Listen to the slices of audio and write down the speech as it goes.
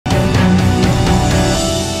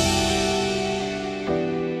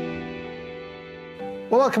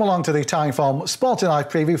welcome along to the Time Form Sporting Life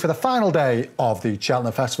preview for the final day of the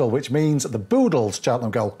Cheltenham Festival, which means the Boodles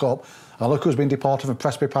Cheltenham Gold Cup. And look who's been deported from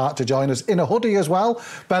Presby Park to join us in a hoodie as well.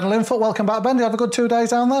 Ben Linfoot, welcome back, Ben. Did you have a good 2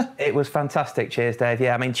 days down there? It was fantastic. Cheers, Dave.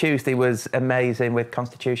 Yeah, I mean, Tuesday was amazing with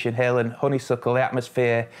Constitution Hill and Honeysuckle. The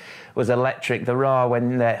atmosphere was electric. The roar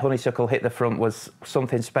when Honeysuckle hit the front was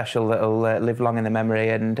something special that'll live long in the memory.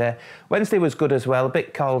 And Wednesday was good as well. A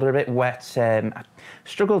bit colder, a bit wet. I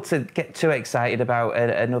struggled to get too excited about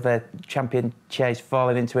another champion chase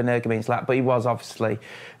falling into Energumen's lap, but he was obviously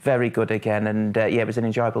very good again. And yeah, it was an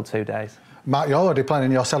enjoyable 2 days. Mark, you're already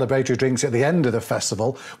planning your celebratory drinks at the end of the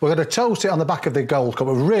festival. We're going to toast it on the back of the Gold Cup,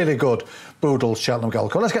 a really good Boodles Cheltenham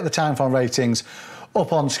Gold Cup. Let's get the Time Form ratings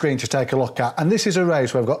up on screen to take a look at. And this is a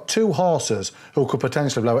race where we've got two horses who could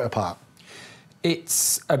potentially blow it apart.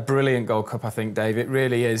 It's a brilliant Gold Cup, I think, Dave. It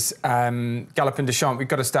really is. Galopin Des Champs, we've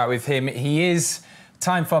got to start with him. He is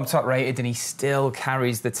Time Form top rated and he still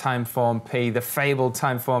carries the Time Form P, the fabled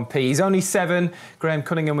Time Form P. He's only 7. Graham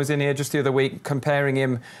Cunningham was in here just the other week comparing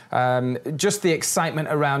him. Just the excitement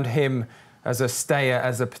around him as a stayer,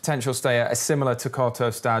 as a potential stayer, is similar to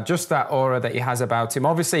Corto Star. Just that aura that he has about him.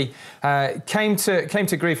 Obviously, came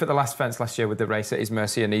to grief at the last fence last year with the race at his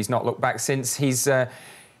mercy, and he's not looked back since. He's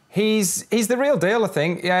the real deal, I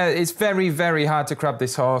think. Yeah, it's very, very hard to crab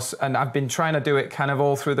this horse, and I've been trying to do it kind of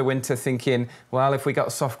all through the winter, thinking, well, if we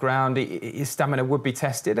got soft ground, his stamina would be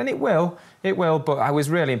tested, and it will, but I was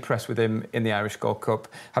really impressed with him in the Irish Gold Cup.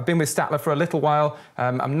 I've been with Statler for a little while.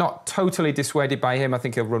 I'm not totally dissuaded by him. I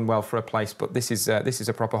think he'll run well for a place, but this is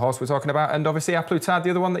a proper horse we're talking about, and obviously A Plus Tard, the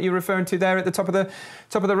other one that you're referring to there at the top of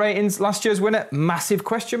the ratings. Last year's winner, massive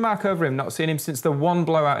question mark over him. Not seen him since the one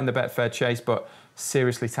blowout in the Betfair Chase, but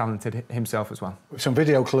seriously talented himself as well. Some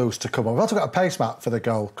video clues to come on. We've also got a pace map for the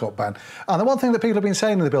Gold Cup, Ben. And the one thing that people have been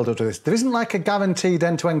saying in the build-up to this, there isn't like a guaranteed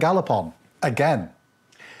end-to-end gallop on, again.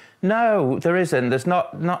 No, there isn't. There's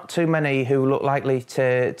not too many who look likely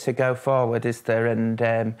to go forward, is there? And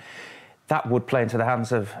that would play into the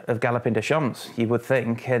hands of Galopin Des Champs, you would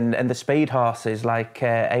think, and the speed horses like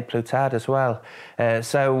A Plus Tard as well.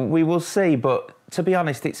 So we will see, but to be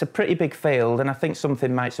honest, it's a pretty big field, and I think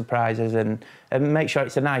something might surprise us and make sure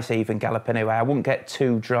it's a nice even gallop anyway. I wouldn't get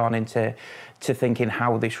too drawn into thinking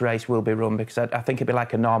how this race will be run, because I think it'd be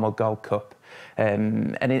like a normal Gold Cup.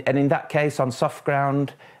 And in that case, on soft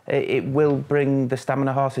ground, it will bring the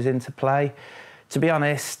stamina horses into play. To be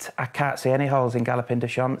honest, I can't see any holes in Galopin Des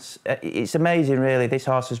Champs. It's amazing, really. This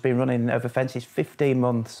horse has been running over fences 15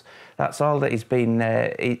 months. That's all that he's been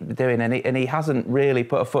doing, and he hasn't really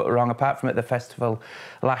put a foot wrong, apart from at the festival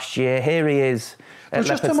last year. Here he is at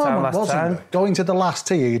Leopardstown last time. Going to the last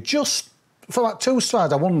tee, just for like 2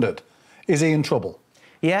 strides, I wondered, is he in trouble?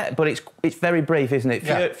 Yeah, but it's very brief, isn't it?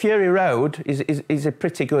 Yeah. Fury Road is a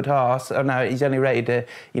pretty good horse. Oh no, he's only rated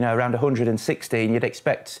around 116. You'd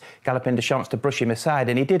expect Galopin Des Champs to brush him aside,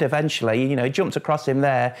 and he did eventually. He jumped across him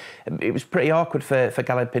there. It was pretty awkward for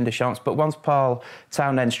Galopin Des Champs, but once Paul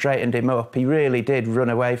Townend straightened him up, he really did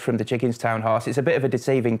run away from the Jigginstown horse. It's a bit of a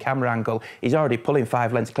deceiving camera angle. He's already pulling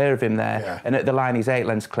 5 lengths clear of him there, and at the line he's 8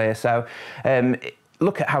 lengths clear. So.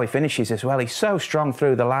 Look at how he finishes as well. He's so strong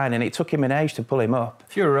through the line, and it took him an age to pull him up.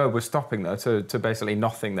 Fury Road was stopping, though, to basically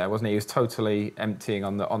nothing there, wasn't he? He was totally emptying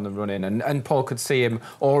on the run-in, and Paul could see him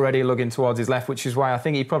already lugging towards his left, which is why I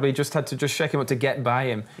think he probably just had to shake him up to get by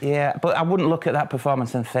him. Yeah, but I wouldn't look at that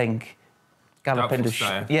performance and think, Galopin Des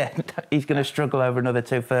Champs, he's going to struggle over another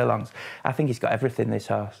 2 furlongs. I think he's got everything, this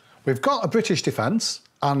horse. We've got a British defence,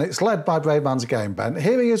 and it's led by Brave Man's Game, Ben.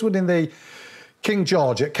 Here he is winning the King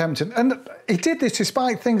George at Kempton, and he did this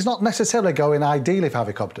despite things not necessarily going ideally for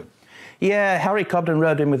Harry Cobden. Yeah, Harry Cobden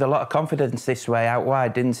rode him with a lot of confidence this way out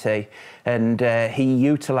wide, didn't he? And he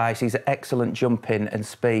utilised his excellent jumping and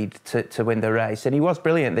speed to win the race, and he was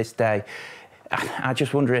brilliant this day. I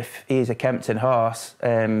just wonder if he is a Kempton horse.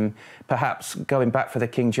 Perhaps going back for the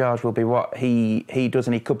King George will be what he does,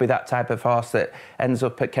 and he could be that type of horse that ends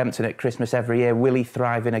up at Kempton at Christmas every year. Will he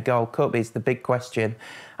thrive in a Gold Cup is the big question.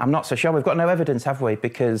 I'm not so sure. We've got no evidence, have we?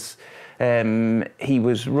 Because he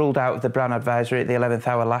was ruled out of the Brown Advisory at the 11th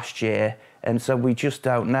hour last year, and so we just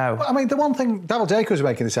don't know. Well, I mean, the one thing, Darryl Dacre was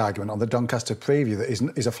making this argument on the Doncaster preview that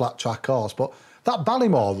he's a flat track horse, but that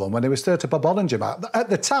Ballymore run when he was third to Bob Bollinger, at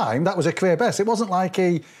the time, that was a career best. It wasn't like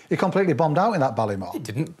he completely bombed out in that Ballymore.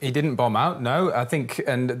 He didn't bomb out, no. I think,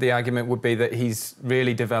 and the argument would be that he's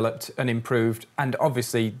really developed and improved, and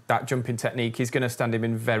obviously that jumping technique is going to stand him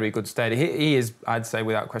in very good stead. He is, I'd say,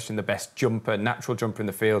 without question, the best jumper, natural jumper in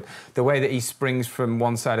the field. The way that he springs from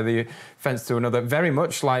one side of the fence to another, very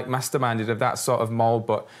much like Masterminded of that sort of mould,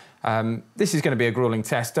 but this is going to be a gruelling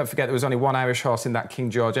test. Don't forget there was only one Irish horse in that King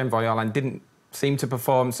George, Envoy Orland, didn't seemed to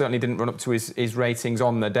perform, certainly didn't run up to his ratings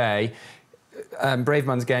on the day. Brave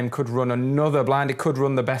Man's Game could run another blind. It could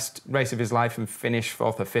run the best race of his life and finish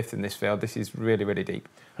 4th or 5th in this field. This is really, really deep.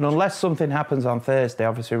 And unless something happens on Thursday,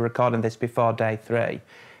 obviously we're recording this before day 3,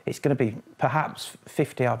 it's going to be perhaps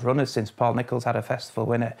 50-odd runners since Paul Nicholls had a festival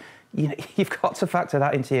winner. You've got to factor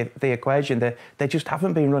that into the equation. They just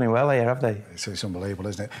haven't been running well here, have they? It's unbelievable,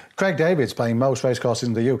 isn't it? Craig David's playing most racecourses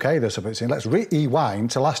in the UK this summer. Let's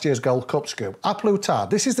rewind to last year's Gold Cup scoop. A Plus Tard.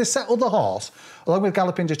 This is the set other horse, along with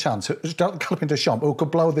Galopin de Champs, who could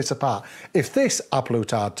blow this apart. If this A Plus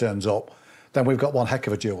Tard turns up, then we've got one heck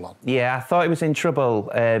of a duel on. Yeah, I thought he was in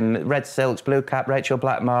trouble. Red Silks, Blue Cap, Rachel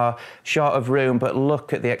Blackmore, short of room, but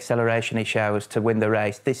look at the acceleration he shows to win the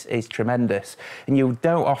race. This is tremendous. And you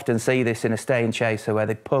don't often see this in a staying chaser where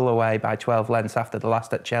they pull away by 12 lengths after the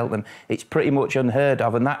last at Cheltenham. It's pretty much unheard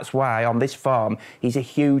of, and that's why, on this form, he's a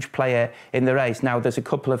huge player in the race. Now, there's a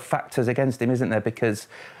couple of factors against him, isn't there? Because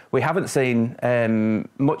we haven't seen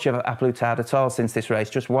much of A Plus Tard at all since this race,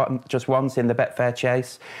 just once in the Betfair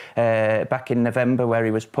Chase back in November where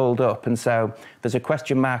he was pulled up. And so there's a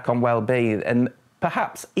question mark on well-being. And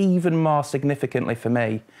perhaps even more significantly for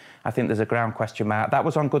me, I think there's a ground question mark. That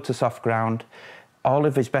was on good to soft ground. All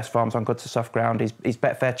of his best forms on good to soft ground. His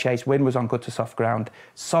Betfair Chase win was on good to soft ground.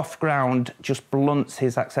 Soft ground just blunts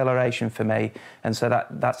his acceleration for me. And so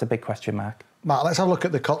that's a big question mark. Matt, let's have a look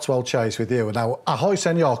at the Cotswold Chase with you. Now, Ahoy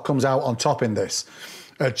Senor comes out on top in this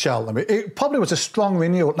at Cheltenham. It probably was a strong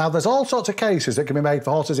renewal. Now, there's all sorts of cases that can be made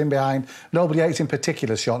for horses in behind. Noble Yates in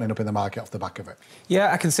particular shortening up in the market off the back of it.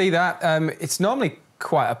 Yeah, I can see that. It's normally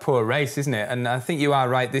quite a poor race, isn't it? And I think you are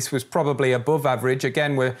right. This was probably above average.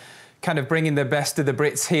 Again, we're kind of bringing the best of the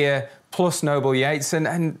Brits here, plus Noble Yates.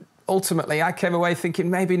 And ultimately, I came away thinking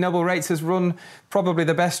maybe Noble Yates has run probably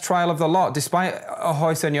the best trial of the lot. Despite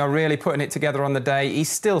Ahoy Senor really putting it together on the day, he's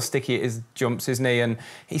still sticky at his jumps, isn't he? And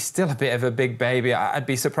he's still a bit of a big baby. I'd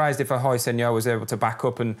be surprised if Ahoy Senor was able to back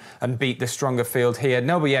up and beat the stronger field here.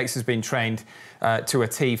 Noble Yates has been trained to a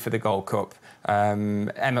T for the Gold Cup.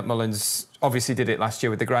 Emmett Mullins obviously did it last year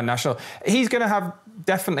with the Grand National. He's going to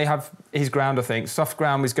definitely have his ground, I think. Soft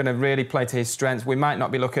ground is going to really play to his strengths. We might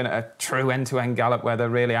not be looking at a true end-to-end gallop where they're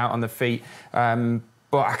really out on the feet, but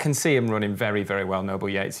I can see him running very, very well, Noble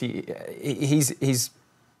Yates. He's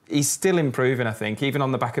still improving, I think, even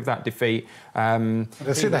on the back of that defeat. They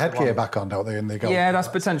see the headgear back on, don't they, in the Gold? Yeah, that's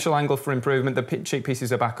potential angle for improvement. The cheek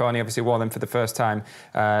pieces are back on. He obviously wore them for the first time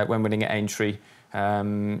when winning at Aintree.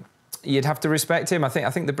 You'd have to respect him. I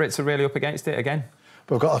think the Brits are really up against it again.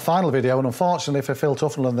 We've got a final video, and unfortunately for Phil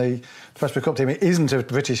Tufnell and the Westbury Cup team, it isn't a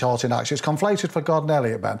British horse in action. It's conflated for Gordon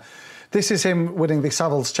Elliott, Ben. This is him winning the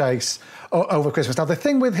Savills Chase over Christmas. Now, the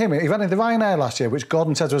thing with him, he ran in the Ryanair last year, which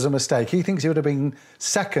Gordon says was a mistake. He thinks he would have been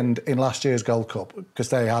second in last year's Gold Cup because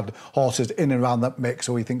they had horses in and around that mix,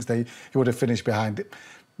 so he thinks he would have finished behind it.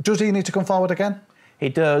 Does he need to come forward again? He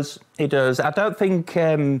does. He does. I don't think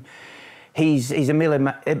he's a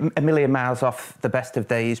million miles off the best of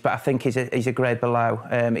these, but I think he's a grade below.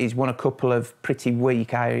 He's won a couple of pretty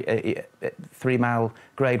weak 3-mile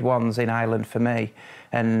grade ones in Ireland for me,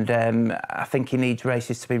 and I think he needs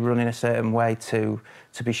races to be run in a certain way to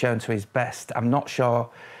be shown to his best. I'm not sure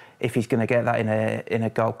if he's going to get that in a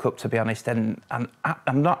Gold Cup, to be honest, and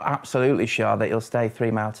I'm not absolutely sure that he'll stay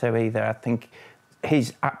 3 mile 2 either. I think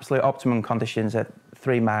his absolute optimum conditions are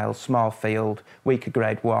 3 miles, small field, weaker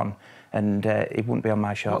grade 1. And it wouldn't be on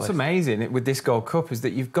my short list. What's amazing with this Gold Cup is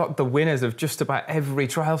that you've got the winners of just about every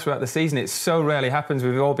trial throughout the season. It so rarely happens.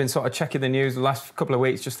 We've all been sort of checking the news the last couple of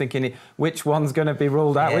weeks, just thinking which one's going to be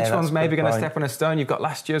ruled out, which one's maybe going to step on a stone. You've got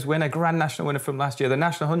last year's winner, Grand National winner from last year, the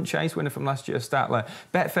National Hunt Chase winner from last year, Statler,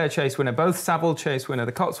 Betfair Chase winner, both Savile Chase winner,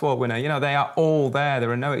 the Cotswold winner. You know, they are all there.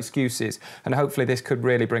 There are no excuses. And hopefully this could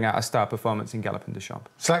really bring out a star performance in Galopin de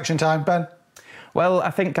Champs. Selection time, Ben? Well,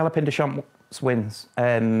 I think Galopin de Champs wins.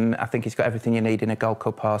 I think he's got everything you need in a Gold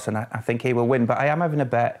Cup horse, and I think he will win. But I am having a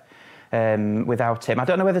bet without him. I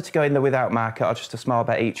don't know whether to go in the without market or just a small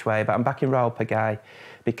bet each way, but I'm backing Royal Pagaille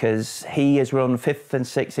because he has run 5th and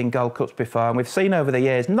 6th in Gold Cups before, and we've seen over the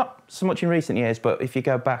years, not so much in recent years, but if you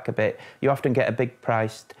go back a bit, you often get a big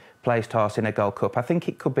priced placed horse in a Gold Cup. I think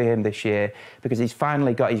it could be him this year because he's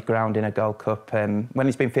finally got his ground in a Gold Cup. When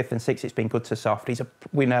he's been 5th and 6th, it's been good to soft.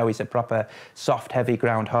 We know he's a proper soft, heavy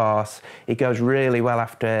ground horse. He goes really well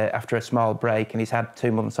after a small break, and he's had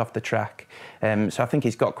 2 months off the track. So I think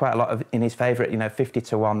he's got quite a lot in his favourite, 50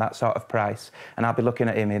 to 1, that sort of price. And I'll be looking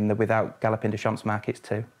at him in the without Galopin de Champs markets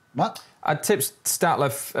too. Matt? I tipped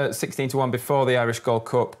Statler at 16-1 before the Irish Gold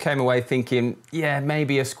Cup. Came away thinking, yeah,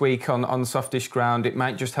 maybe a squeak on softish ground. It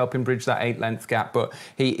might just help him bridge that 8-length gap. But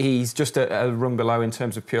he's just a rung below in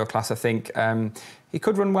terms of pure class, I think. He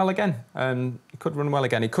could run well again.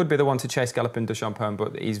 He could be the one to chase Galopin Des Champs home,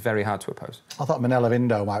 but he's very hard to oppose. I thought Manila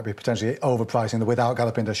Vindo might be potentially overpricing the without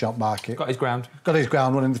Galopin Des Champs market. Got his ground,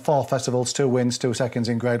 running 4 festivals, 2 wins, 2 seconds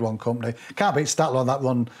in Grade 1 company. Can't beat Statler on that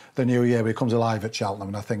run the new year, but he comes alive at Cheltenham,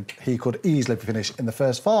 and I think he could easily finish in the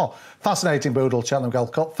first 4. Fascinating Boodle Cheltenham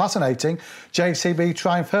Gold Cup. Fascinating JCB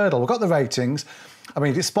Triumph Hurdle. We've got the ratings. I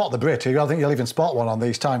mean, you spot the Brit. I don't think you'll even spot one on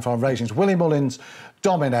these time form ratings. Willie Mullins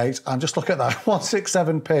dominates, and just look at that,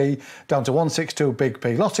 167p down to 162 Big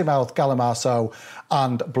P. Lottymouth, Gallimarceau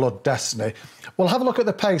and Blood Destiny. We'll have a look at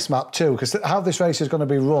the pace map too, because how this race is going to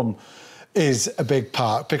be run is a big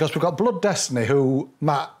part, because we've got Blood Destiny, who,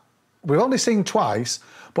 Matt, we've only seen twice,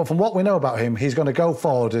 but from what we know about him, he's going to go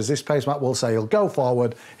forward, as this pace map will say. He'll go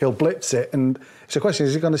forward, he'll blitz it, and it's a question,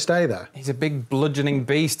 is he going to stay there? He's a big bludgeoning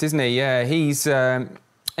beast, isn't he? Yeah,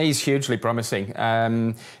 he's hugely promising.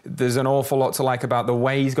 There's an awful lot to like about the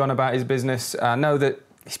way he's gone about his business. I know that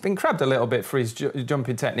he's been crabbed a little bit for his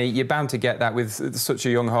jumping technique. You're bound to get that with such a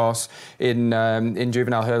young horse in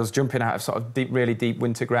juvenile hurdles, jumping out of sort of really deep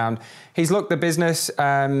winter ground. He's looked the business.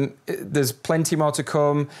 There's plenty more to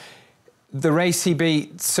come. The race he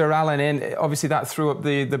beat Sir Alan in, obviously that threw up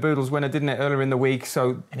the Boodles winner, didn't it, earlier in the week?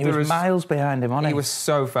 So and he was miles behind him, wasn't he? He was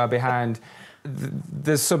so far behind.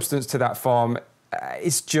 There's substance to that form.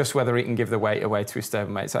 It's just whether he can give the weight away to his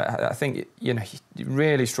stablemates. I think, you know, he's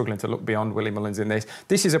really struggling to look beyond Willie Mullins in this.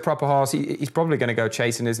 This is a proper horse. He's probably going to go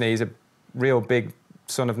chasing, isn't he? He's a real big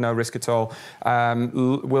son of no risk at all.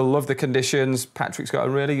 We'll love the conditions. Patrick's got a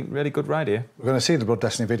really, really good ride here. We're going to see the Blood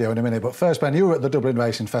Destiny video in a minute, but first, Ben, you were at the Dublin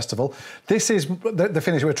Racing Festival. This is the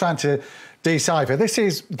finish we're trying to decipher. This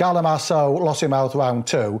is Gallimarceau, Lottymouth round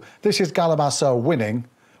 2. This is Gallimarceau winning.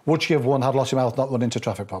 Would she have won had Lottymouth not run into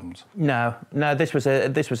traffic problems? No. This was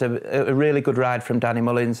a really good ride from Danny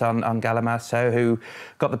Mullins on Gallimarceau, who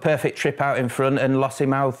got the perfect trip out in front, and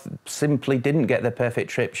Lottymouth simply didn't get the perfect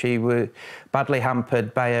trip. She was badly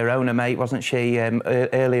hampered by her owner mate, wasn't she,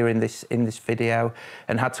 earlier in this video,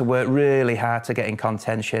 and had to work really hard to get in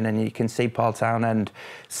contention. And you can see Paul Townend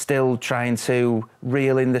still trying to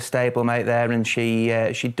reel in the stablemate there, and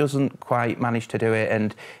she doesn't quite manage to do it.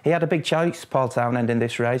 And he had a big choice, Paul Townend, in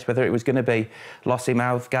this race, whether it was going to be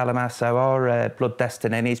Lottymouth, Gallimarceau or Blood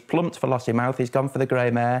Destiny. And he's plumped for Lottymouth. He's gone for the grey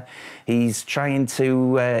mare. He's trying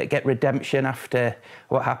to get redemption after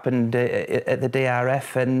what happened at the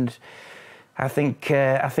DRF, and I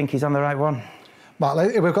think he's on the right one. Matt,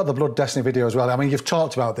 we've got the Blood Destiny video as well. I mean, you've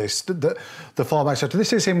talked about this, the format. So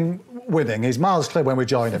this is him winning. He's miles clear when we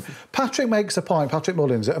join him. Patrick makes a point, Patrick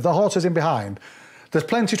Mullins, that if the horse is in behind, there's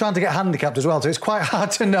plenty trying to get handicapped as well, so it's quite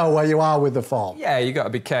hard to know where you are with the form. Yeah, you've got to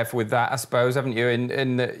be careful with that, I suppose, haven't you?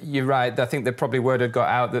 And you're right, I think probably word had got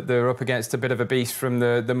out that they're up against a bit of a beast from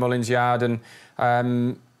the Mullins yard, and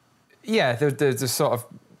yeah, they're sort of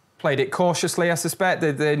played it cautiously, I suspect.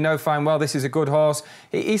 They know fine well this is a good horse.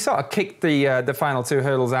 He sort of kicked the final 2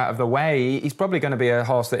 hurdles out of the way. He's probably going to be a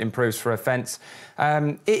horse that improves for a fence.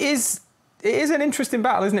 It is an interesting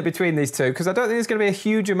battle, isn't it, between these two? Because I don't think there's going to be a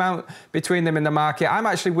huge amount between them in the market. I'm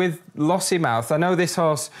actually with Lottymouth. I know this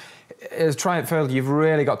horse, as Triumph Hurdle, you've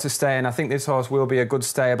really got to stay, and I think this horse will be a good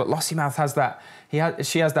stayer. But Lottymouth has that.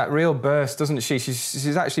 She has that real burst, doesn't she?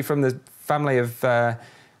 She's actually from the family of,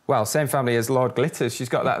 well, same family as Lord Glitters. She's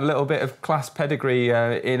got that little bit of class pedigree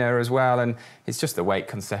in her as well, and it's just a weight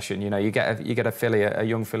concession. You know, you get a filly, a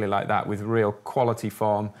young filly like that with real quality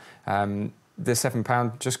form. The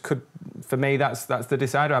 £7 just could, for me, that's the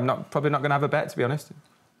decider. I'm probably not going to have a bet, to be honest.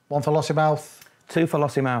 1 for Lottymouth. 2 for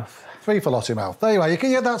Lottymouth. 3 for Lottymouth. There you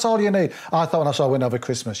are. That's all you need. I thought when I saw a win over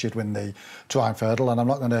Christmas, you'd win the Triumph Hurdle, and I'm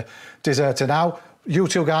not going to desert her now. You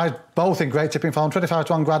two guys, both in great tipping form.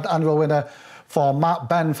 25-1 grand annual winner for Matt.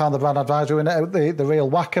 Ben found the brand advisory winner, the real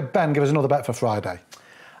whacker. Ben, give us another bet for Friday.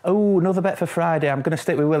 Oh, another bet for Friday. I'm going to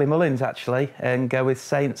stick with Willie Mullins, actually, and go with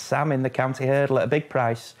Saint Sam in the County Hurdle at a big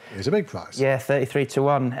price. It's a big price. Yeah,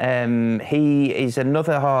 33-1. He is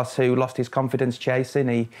another horse who lost his confidence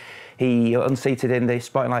chasing. He unseated in the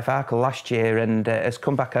Sporting Life Arkle last year and has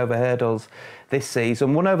come back over hurdles this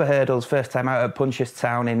season. Won over hurdles first time out at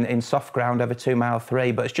Punchestown in soft ground over 2 mile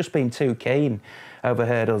 3, but it's just been too keen over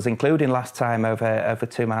hurdles, including last time over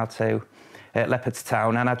 2 mile 2. At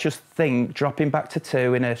Leopardstown, and I just think dropping back to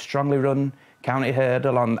 2 in a strongly run county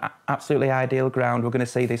hurdle on absolutely ideal ground, we're going to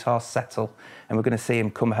see this horse settle, and we're going to see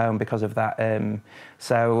him come home because of that.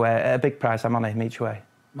 So at a big price, I'm on him each way.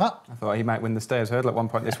 Matt? I thought he might win the Stayers Hurdle at one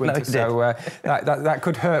point this winter, no, so that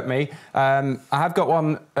could hurt me. I have got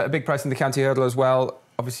one at a big price in the County Hurdle as well.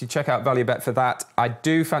 Obviously, check out Value Bet for that. I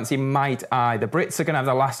do fancy Might Eye. The Brits are going to have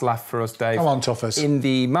the last laugh for us, Dave. Come on, Tuffers. In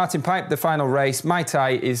the Martin Pipe, the final race, Might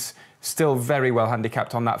Eye is still very well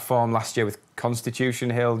handicapped on that form last year with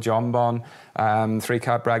Constitution Hill, John Bon,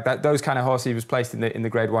 3-Card Bragg. Those kind of horses he was placed in the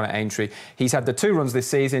Grade 1 at Aintree. He's had the 2 runs this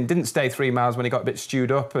season, didn't stay 3 miles when he got a bit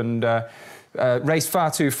stewed up and raced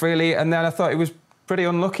far too freely. And then I thought he was pretty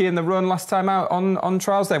unlucky in the run last time out on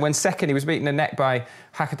trials day. When second, he was beaten a neck by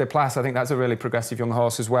Hacker de Place. I think that's a really progressive young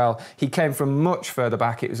horse as well. He came from much further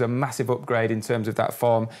back. It was a massive upgrade in terms of that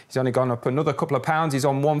form. He's only gone up another couple of pounds. He's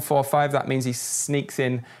on 145. That means he sneaks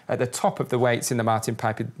in at the top of the weights in the Martin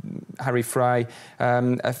Pipe. Harry Fry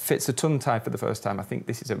fits a ton tie for the first time. I think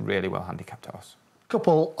this is a really well handicapped horse.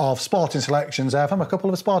 Couple of sporting selections there from a couple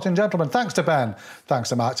of sporting gentlemen. Thanks to Ben, thanks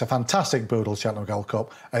to Matt. It's a fantastic Boodle Cheltenham Gold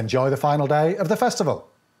Cup. Enjoy the final day of the festival.